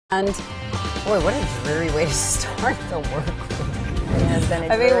And boy, what a dreary way to start the work week.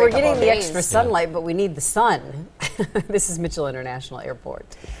 I mean, we're getting the extra sunlight, but we need the sun. This is Mitchell International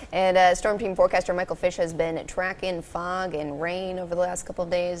Airport. And Storm Team forecaster Michael Fish has been tracking fog and rain over the last couple of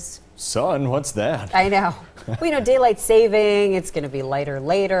days. Sun? What's that? I know. Well, you know, daylight saving, it's going to be lighter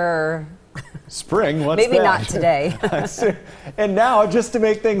later. Spring? What's Maybe that? not today. And now, just to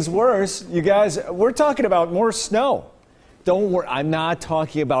make things worse, you guys, we're talking about more snow. Don't worry, I'm not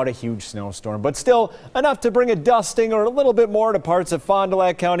talking about a huge snowstorm, but still enough to bring a dusting or a little bit more to parts of Fond du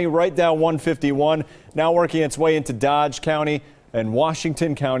Lac County, right down 151, now working its way into Dodge County and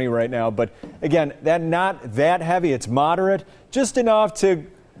Washington County right now. But again, not that heavy, it's moderate, just enough to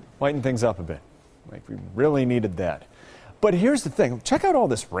lighten things up a bit. Like we really needed that. But here's the thing, check out all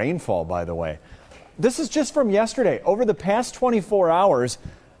this rainfall, by the way. This is just from yesterday. Over the past 24 hours,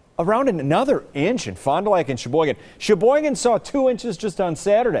 around another inch in Fond du Lac and Sheboygan. Sheboygan saw 2 inches just on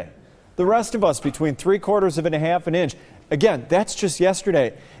Saturday. The rest of us between 3/4 of an inch. Again, that's just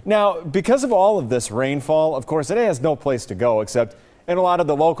yesterday. Now, because of all of this rainfall, of course, it has no place to go except in a lot of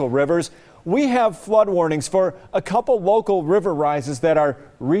the local rivers. We have flood warnings for a couple local river rises that are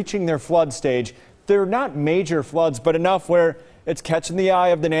reaching their flood stage. They're not major floods, but enough where it's catching the eye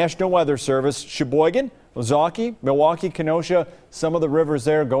of the National Weather Service. Sheboygan, Milwaukee, Kenosha, some of the rivers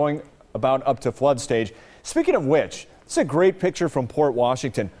there going about up to flood stage. Speaking of which, it's a great picture from Port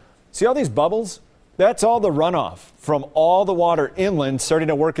Washington. See all these bubbles? That's all the runoff from all the water inland starting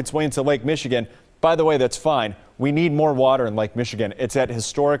to work its way into Lake Michigan. By the way, that's fine. We need more water in Lake Michigan. It's at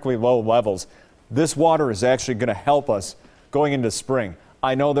historically low levels. This water is actually going to help us going into spring.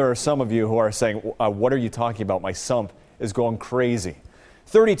 I know there are some of you who are saying, what are you talking about? My sump is going crazy.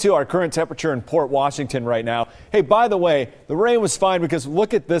 32, our current temperature in Port Washington right now. Hey, by the way, the rain was fine because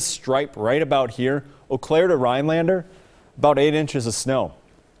look at this stripe right about here. Eau Claire to Rhinelander, about 8 inches of snow.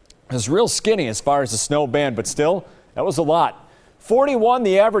 It was real skinny as far as the snow band, but still, that was a lot. 41,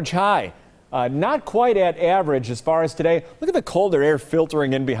 the average high. Not quite at average as far as today. Look at the colder air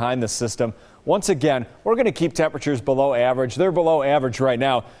filtering in behind the system. Once again, we're going to keep temperatures below average. They're below average right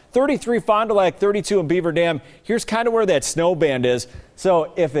now. 33 Fond du Lac, 32 in Beaver Dam. Here's kind of where that snow band is.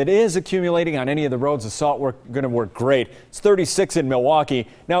 So if it is accumulating on any of the roads, the salt going to work great. It's 36 in Milwaukee.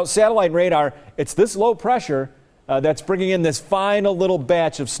 Now, satellite radar, it's this low pressure that's bringing in this final little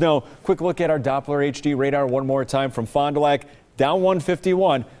batch of snow. Quick look at our Doppler HD radar one more time from Fond du Lac down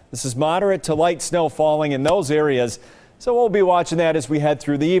 151. This is moderate to light snow falling in those areas. So we'll be watching that as we head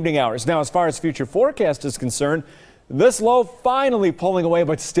through the evening hours. Now, as far as future forecast is concerned, this low finally pulling away,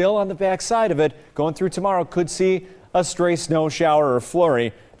 but still on the backside of it. Going through tomorrow, could see a stray snow shower or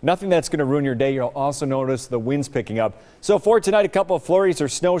flurry. Nothing that's going to ruin your day. You'll also notice the winds picking up. So for tonight, a couple of flurries or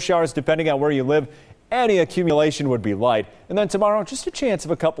snow showers depending on where you live. Any accumulation would be light. And then tomorrow, just a chance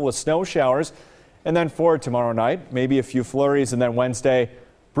of a couple of snow showers. And then for tomorrow night, maybe a few flurries. And then Wednesday,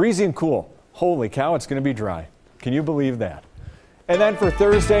 breezy and cool. Holy cow, it's going to be dry. Can you believe that? And then for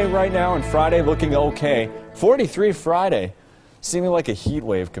Thursday right now and Friday looking okay. 43 Friday, seeming like a heat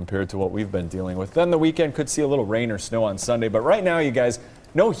wave compared to what we've been dealing with. Then the weekend could see a little rain or snow on Sunday. But right now, you guys,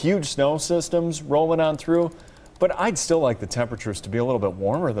 no huge snow systems rolling on through. But I'd still like the temperatures to be a little bit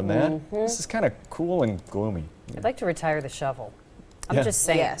warmer than that. This is kind of cool and gloomy. I'd like to retire the shovel. I'm just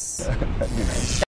saying. Yes. That'd be nice.